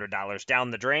that's $300 down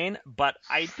the drain, but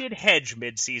I did hedge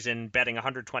midseason, betting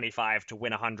 $125 to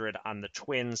win $100 on the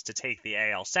Twins to take the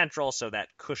AL Central, so that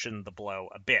cushioned the blow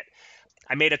a bit.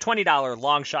 I made a $20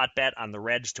 long shot bet on the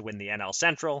Reds to win the NL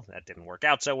Central. That didn't work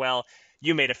out so well.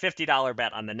 You made a $50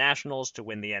 bet on the Nationals to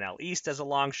win the NL East as a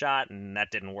long shot, and that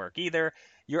didn't work either.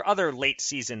 Your other late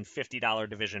season $50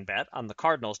 division bet on the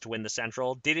Cardinals to win the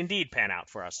Central did indeed pan out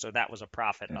for us, so that was a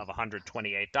profit of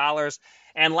 $128.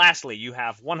 And lastly, you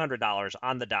have $100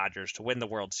 on the Dodgers to win the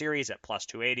World Series at plus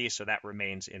 280, so that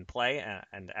remains in play.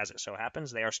 And as it so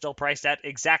happens, they are still priced at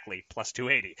exactly plus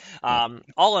 280.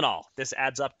 All in all, this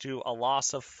adds up to a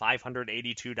loss of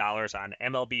 $582 on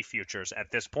MLB futures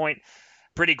at this point.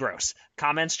 Pretty gross.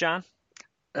 Comments, John?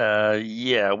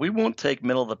 Yeah, we won't take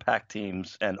middle of the pack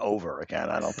teams and over again,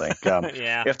 I don't think.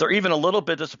 Yeah. If they're even a little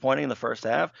bit disappointing in the first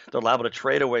half, they're liable to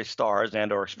trade away stars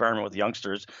and or experiment with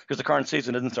youngsters because the current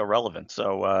season isn't so relevant.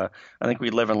 So I think we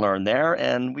live and learn there,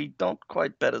 and we don't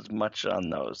quite bet as much on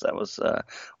those. That was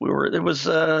we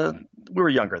were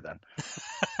younger then.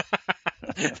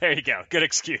 There you go. Good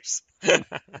excuse.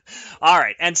 All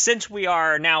right. And since we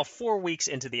are now 4 weeks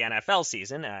into the NFL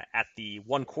season, at the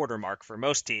 1/4 mark for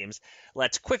most teams,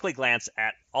 let's quickly glance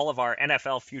at all of our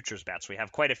NFL futures bets. We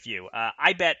have quite a few.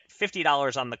 I bet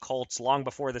 $50 on the Colts long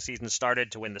before the season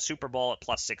started to win the Super Bowl at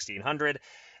plus 1,600.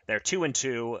 They're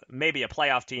 2-2, maybe a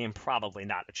playoff team, probably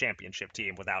not a championship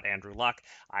team without Andrew Luck.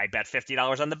 I bet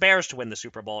 $50 on the Bears to win the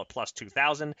Super Bowl at plus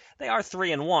 2,000. They are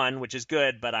 3-1, which is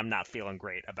good, but I'm not feeling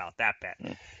great about that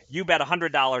bet. You bet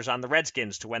 $100 on the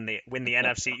Redskins to win the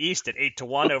NFC East at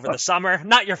 8-1 over the summer.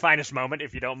 Not your finest moment,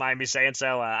 if you don't mind me saying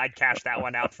so. I'd cash that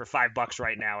one out for $5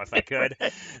 right now if I could.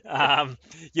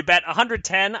 You bet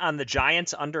 $110 on the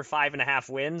Giants under 5.5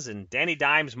 wins, and Danny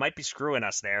Dimes might be screwing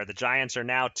us there. The Giants are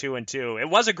now 2-2. It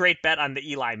was a great bet on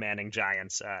the Eli Manning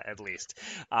Giants, at least.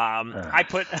 I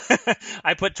put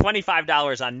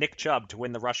 $25 on Nick Chubb to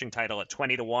win the rushing title at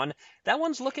 20-1. That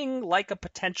one's looking like a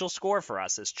potential score for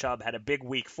us, as Chubb had a big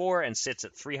week 4 and sits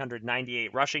at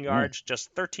 398 rushing yards,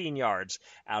 just 13 yards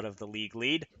out of the league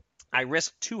lead. I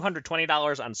risked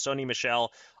 $220 on Sony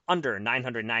Michel under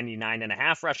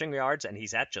 999.5 rushing yards, and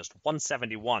he's at just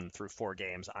 171 through 4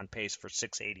 games, on pace for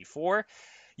 684.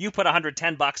 You put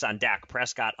 $110 on Dak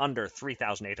Prescott under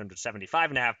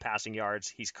 3,875.5 passing yards.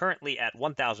 He's currently at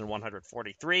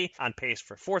 1,143, on pace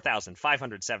for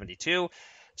 4,572.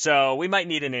 So we might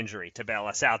need an injury to bail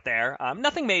us out there.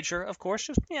 Nothing major, of course,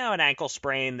 just an ankle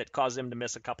sprain that caused him to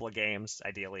miss a couple of games,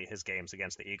 ideally his games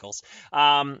against the Eagles.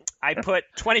 I put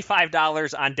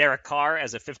 $25 on Derek Carr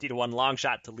as a 50-1 long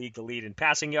shot to lead the lead in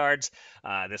passing yards.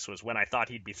 This was when I thought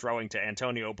he'd be throwing to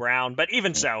Antonio Brown, but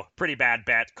even so, pretty bad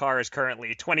bet. Carr is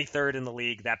currently 23rd in the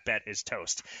league. That bet is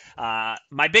toast.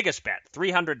 My biggest bet,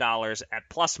 $300 at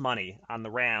plus money on the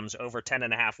Rams over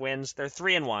 10.5 wins. They're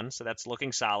 3-1, so that's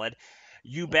looking solid.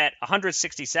 You bet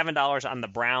 $167 on the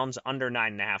Browns under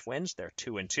 9.5 wins. They're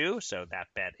 2-2, so that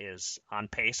bet is on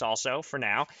pace also for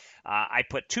now. I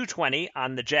put $220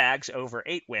 on the Jags over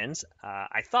 8 wins.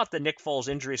 I thought the Nick Foles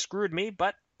injury screwed me,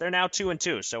 but they're now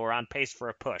 2-2, so we're on pace for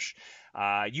a push.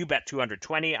 You bet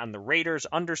 $220 on the Raiders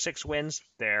under 6 wins.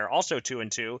 They're also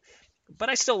 2-2. But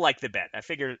I still like the bet. I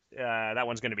figure that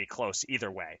one's going to be close either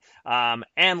way.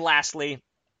 And lastly,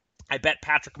 I bet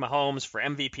Patrick Mahomes for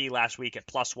MVP last week at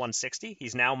plus 160.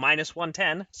 He's now minus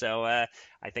 110, so I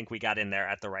think we got in there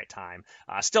at the right time.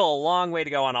 Still a long way to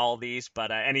go on all of these,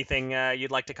 but anything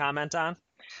you'd like to comment on?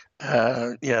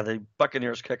 Yeah, the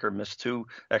Buccaneers kicker missed 2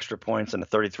 extra points and a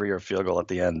 33-yard field goal at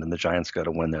the end, and the Giants got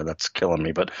a win there. That's killing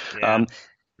me. But yeah.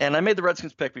 And I made the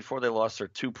Redskins pick before they lost their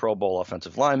 2 Pro Bowl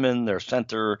offensive linemen, their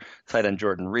center, tight end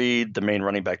Jordan Reed, the main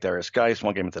running back Darius Geis,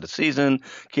 1 game into the season,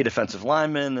 key defensive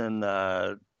lineman, and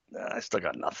I still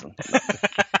got nothing.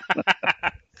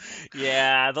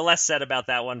 Yeah, the less said about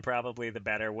that one, probably the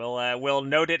better. We'll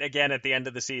note it again at the end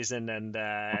of the season, and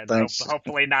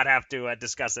hopefully not have to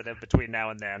discuss it between now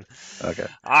and then. Okay.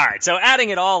 All right, so adding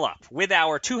it all up, with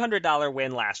our $200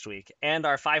 win last week and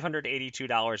our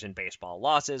 $582 in baseball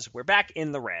losses, we're back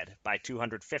in the red by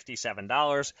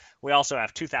 $257. We also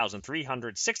have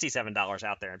 $2,367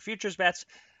 out there in futures bets,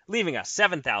 leaving us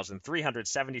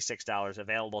 $7,376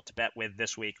 available to bet with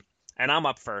this week. And I'm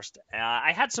up first.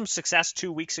 I had some success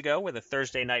 2 weeks ago with a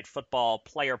Thursday night football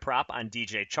player prop on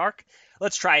DJ Chark.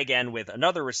 Let's try again with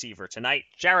another receiver tonight,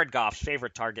 Jared Goff's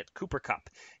favorite target, Cooper Kupp.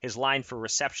 His line for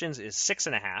receptions is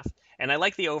 6.5, and I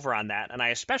like the over on that, and I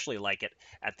especially like it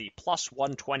at the plus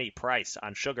 120 price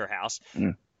on Sugar House.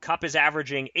 Kupp is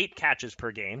averaging 8 catches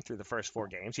per game through the first 4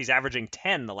 games. He's averaging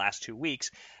 10 the last 2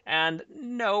 weeks. And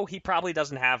no, he probably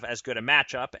doesn't have as good a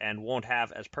matchup and won't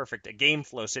have as perfect a game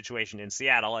flow situation in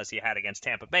Seattle as he had against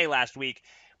Tampa Bay last week.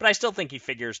 But I still think he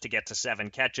figures to get to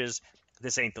 7 catches.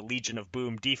 This ain't the Legion of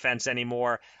Boom defense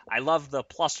anymore. I love the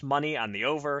plus money on the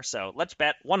over, so let's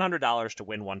bet $100 to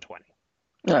win 120.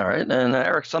 All right, and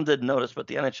Eric, some didn't notice, but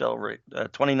the NHL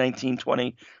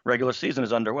 2019-20 regular season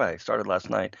is underway. Started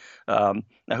last night. Now,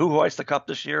 who hoists the cup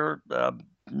this year?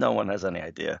 no one has any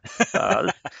idea.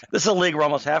 This is a league we're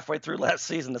almost halfway through last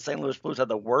season. The St. Louis Blues had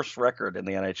the worst record in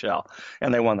the NHL,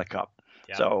 and they won the Cup.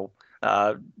 Yeah. So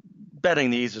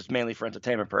betting these is mainly for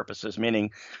entertainment purposes,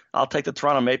 meaning I'll take the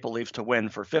Toronto Maple Leafs to win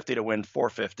for 50 to win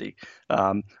 450.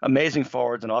 Amazing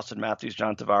forwards in Austin Matthews,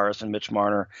 John Tavares, and Mitch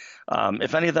Marner.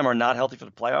 If any of them are not healthy for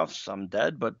the playoffs, I'm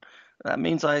dead, but that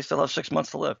means I still have 6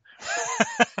 months to live.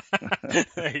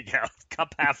 There you go.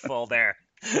 Cup half full there.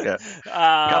 Yeah.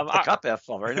 Cup half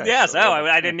full. Very nice. Yeah, so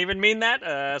I didn't even mean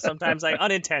that. Sometimes I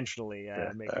unintentionally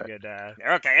make a good.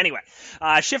 Okay, anyway,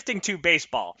 shifting to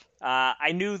baseball.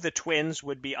 I knew the Twins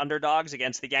would be underdogs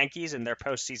against the Yankees in their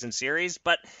postseason series,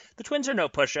 but the Twins are no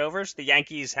pushovers. The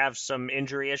Yankees have some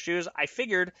injury issues. I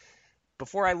figured,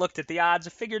 before I looked at the odds,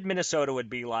 I figured Minnesota would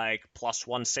be like plus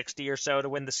 160 or so to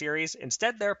win the series.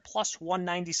 Instead, they're plus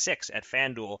 196 at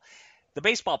FanDuel. The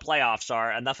baseball playoffs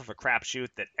are enough of a crapshoot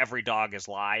that every dog is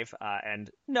live. And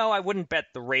no, I wouldn't bet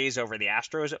the Rays over the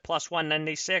Astros at plus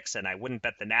 196, and I wouldn't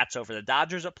bet the Nats over the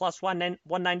Dodgers at plus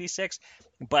 196.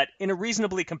 But in a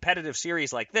reasonably competitive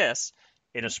series like this,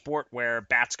 in a sport where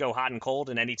bats go hot and cold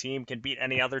and any team can beat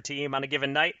any other team on a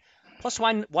given night, plus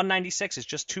 196 is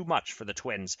just too much for the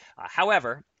Twins.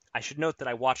 However, I should note that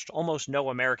I watched almost no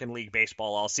American League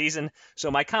Baseball all season,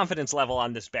 so my confidence level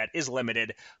on this bet is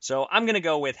limited. So I'm going to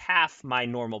go with half my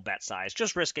normal bet size,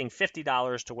 just risking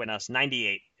 $50 to win us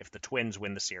 98 if the Twins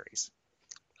win the series.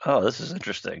 Oh, this is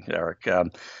interesting, Eric. Yeah,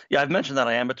 I've mentioned that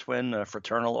I am a twin,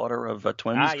 fraternal order of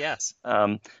twins. Ah, yes.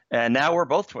 And now we're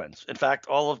both twins. In fact,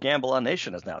 all of Gamble on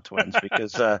Nation is now twins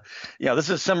because, this is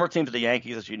a similar team to the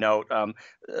Yankees, as you note.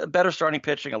 Better starting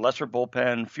pitching, a lesser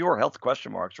bullpen, fewer health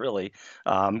question marks, really.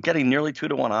 Getting nearly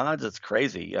 2-to-1 odds, it's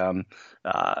crazy.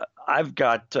 I've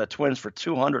got Twins for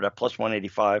 200 at plus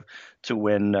 185 to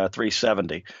win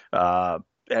 370.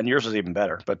 And yours is even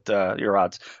better, but your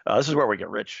odds. This is where we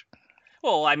get rich.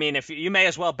 Well, I mean, if you may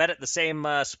as well bet at the same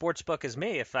sports book as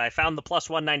me. If I found the plus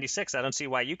 196, I don't see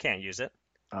why you can't use it.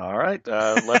 All right,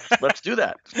 let's do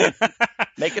that.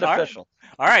 Make it official.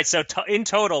 All right, so in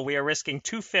total, we are risking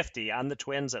 250 on the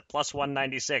Twins at plus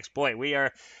 196. Boy, we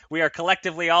are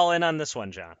collectively all in on this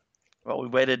one, John. Well, we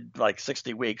waited like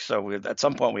 60 weeks, so at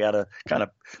some point we had to kind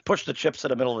of push the chips to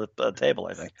the middle of the table,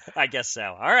 I think. I guess so.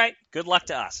 All right, good luck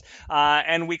to us.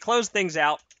 And we close things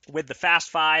out with the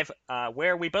Fast Five,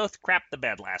 where we both crapped the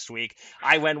bed last week.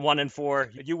 I went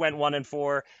 1-4. You went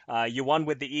 1-4. You won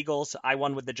with the Eagles. I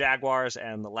won with the Jaguars.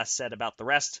 And the less said about the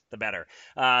rest, the better.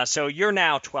 So you're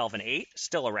now 12-8,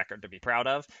 still a record to be proud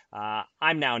of.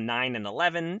 I'm now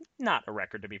 9-11, not a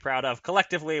record to be proud of.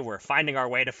 Collectively, we're finding our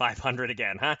way to 500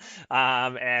 again, huh?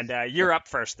 And you're up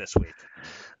first this week.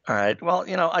 All right. Well,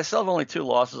 I still have only 2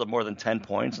 losses of more than 10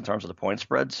 points in terms of the point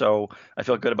spread, so I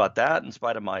feel good about that in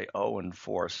spite of my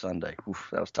 0-4 Sunday. Oof,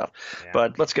 that was tough. Yeah.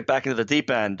 But let's get back into the deep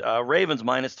end. Ravens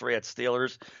 -3 at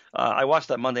Steelers. I watched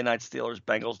that Monday night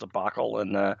Steelers-Bengals debacle,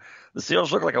 and the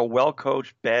Steelers look like a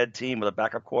well-coached, bad team with a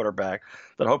backup quarterback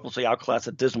that hopelessly outclassed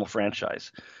a dismal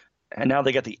franchise. And now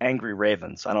they get the angry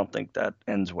Ravens. I don't think that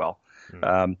ends well.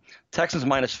 Texans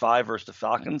 -5 versus the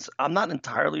Falcons. I'm not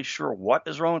entirely sure what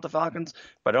is wrong with the Falcons,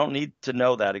 but I don't need to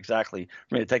know that exactly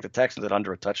for me to take the Texans at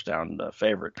under a touchdown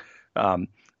favorite.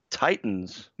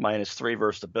 Titans -3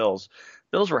 versus the Bills.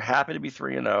 Bills were happy to be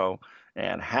 3-0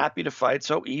 and happy to fight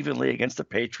so evenly against the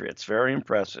Patriots. Very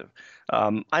impressive.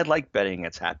 I like betting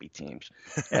against happy teams.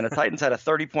 And the Titans had a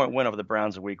 30-point win over the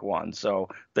Browns in week 1, so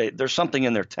there's something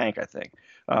in their tank, I think.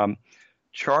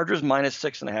 Chargers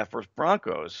 -6.5 versus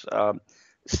Broncos.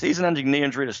 Season-ending knee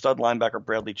injury to stud linebacker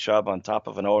Bradley Chubb on top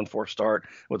of an 0-4 start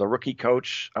with a rookie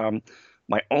coach.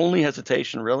 My only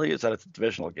hesitation really is that it's a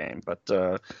divisional game, but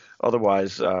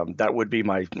otherwise that would be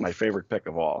my favorite pick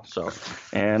of all. So,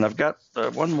 and I've got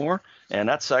one more, and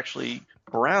that's actually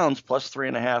Browns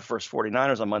 +3.5 versus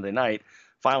 49ers on Monday night.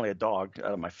 Finally a dog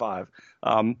out of my 5.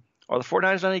 Are the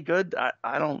 49ers any good?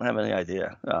 I don't have any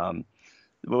idea.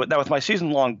 Now, with my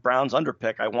season-long Browns under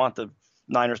pick, I want the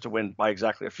Niners to win by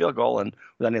exactly a field goal, and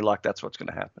with any luck, that's what's going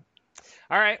to happen.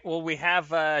 All right, well, we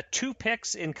have 2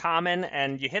 picks in common,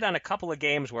 and you hit on a couple of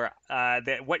games where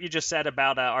what you just said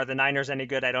about are the Niners any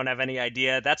good? I don't have any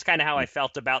idea. That's kind of how I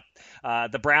felt about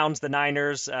the Browns, the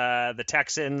Niners, the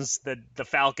Texans, the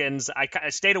Falcons. I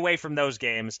stayed away from those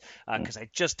games because I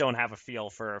just don't have a feel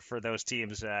for those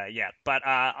teams yet. But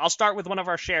I'll start with one of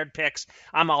our shared picks.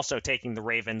 I'm also taking the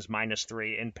Ravens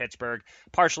 -3 in Pittsburgh,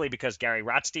 partially because Gary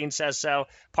Rotstein says so,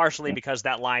 partially because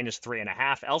that line is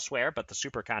 3.5 elsewhere, but the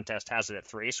Super Contest has it at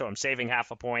 3, so I'm saving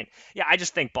half a point. Yeah, I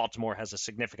just think Baltimore has a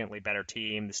significantly better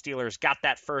team. The Steelers got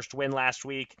that first win last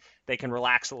week. They can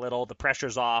relax a little. The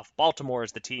pressure's off. Baltimore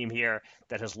is the team here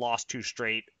that has lost 2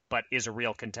 straight but is a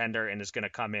real contender and is going to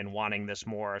come in wanting this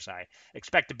more. So I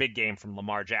expect a big game from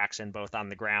Lamar Jackson, both on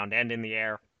the ground and in the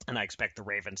air, and I expect the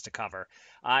Ravens to cover.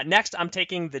 Next, I'm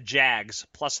taking the Jags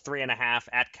plus 3.5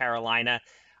 at Carolina.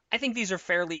 I think these are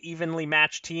fairly evenly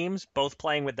matched teams, both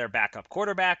playing with their backup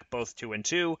quarterback, both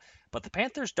 2-2, but the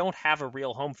Panthers don't have a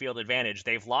real home field advantage.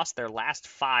 They've lost their last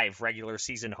 5 regular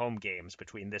season home games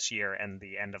between this year and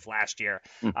the end of last year.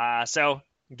 So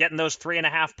getting those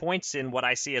 3.5 points in what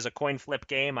I see as a coin flip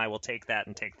game, I will take that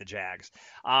and take the Jags.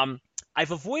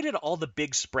 I've avoided all the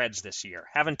big spreads this year.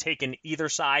 Haven't taken either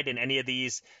side in any of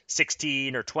these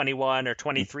 16 or 21 or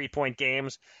 23 point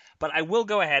games. But I will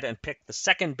go ahead and pick the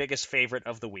second biggest favorite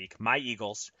of the week, my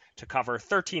Eagles, to cover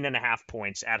 13.5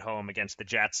 points at home against the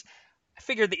Jets. I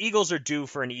figure the Eagles are due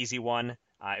for an easy one.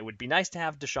 It would be nice to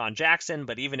have Deshaun Jackson,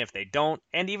 but even if they don't,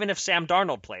 and even if Sam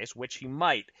Darnold plays, which he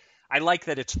might, I like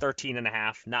that it's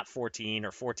 13.5, not 14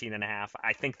 or 14.5.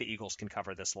 I think the Eagles can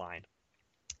cover this line.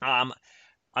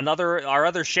 Our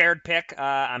other shared pick,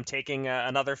 I'm taking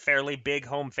another fairly big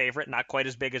home favorite, not quite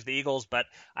as big as the Eagles, but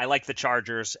I like the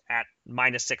Chargers at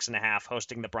minus 6.5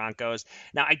 hosting the Broncos.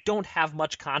 Now, I don't have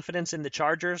much confidence in the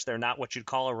Chargers. They're not what you'd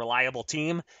call a reliable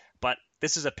team, but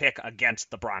this is a pick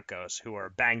against the Broncos, who are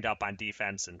banged up on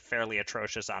defense and fairly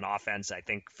atrocious on offense. I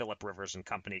think Phillip Rivers and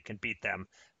company can beat them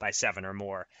by 7 or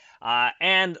more.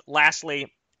 And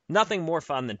lastly, nothing more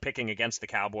fun than picking against the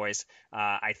Cowboys.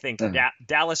 I think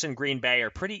Dallas and Green Bay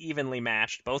are pretty evenly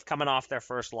matched, both coming off their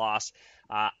first loss.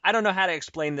 I don't know how to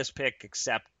explain this pick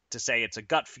except to say it's a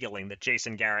gut feeling that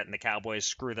Jason Garrett and the Cowboys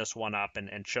screw this one up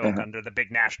and choke under the big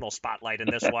national spotlight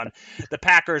in this one. The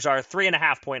Packers are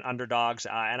 3.5 point underdogs,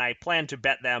 and I plan to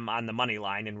bet them on the money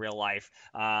line in real life.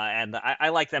 And I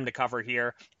like them to cover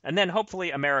here. And then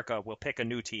hopefully America will pick a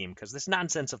new team, because this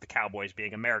nonsense of the Cowboys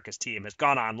being America's team has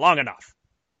gone on long enough.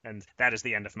 And that is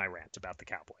the end of my rant about the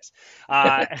Cowboys.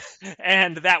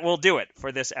 And that will do it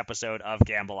for this episode of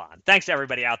Gamble On. Thanks to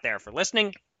everybody out there for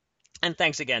listening. And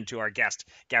thanks again to our guest,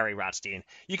 Gary Rotstein.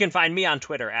 You can find me on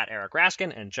Twitter at Eric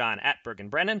Raskin and John at Bergen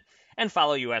Brennan, and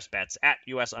follow US Bets at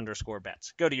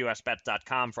US_bets. Go to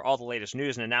usbets.com for all the latest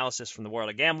news and analysis from the world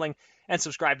of gambling, and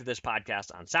subscribe to this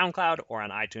podcast on SoundCloud or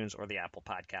on iTunes or the Apple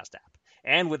Podcast app.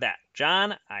 And with that,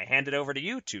 John, I hand it over to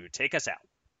you to take us out.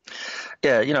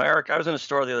 Yeah, Eric, I was in a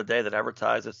store the other day that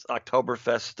advertised its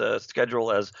Oktoberfest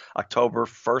schedule as October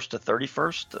 1st to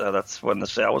 31st. That's when the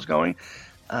sale was going.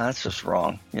 That's just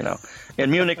wrong, In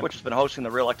Munich, which has been hosting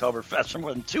the real Oktoberfest for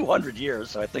more than 200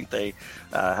 years, so I think they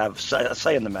have a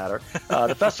say in the matter.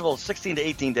 The festival is 16 to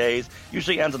 18 days,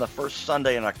 usually ends on the first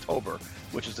Sunday in October,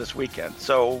 which is this weekend.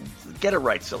 So get it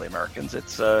right, silly Americans.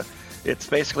 It's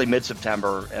basically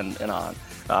mid-September and on.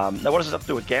 Now, what does this have to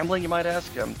do with gambling, you might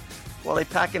ask? Well, they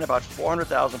pack in about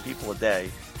 400,000 people a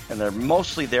day, and they're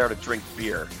mostly there to drink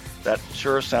beer. That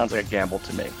sure sounds like a gamble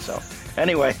to me. So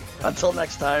anyway, until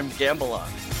next time, gamble on.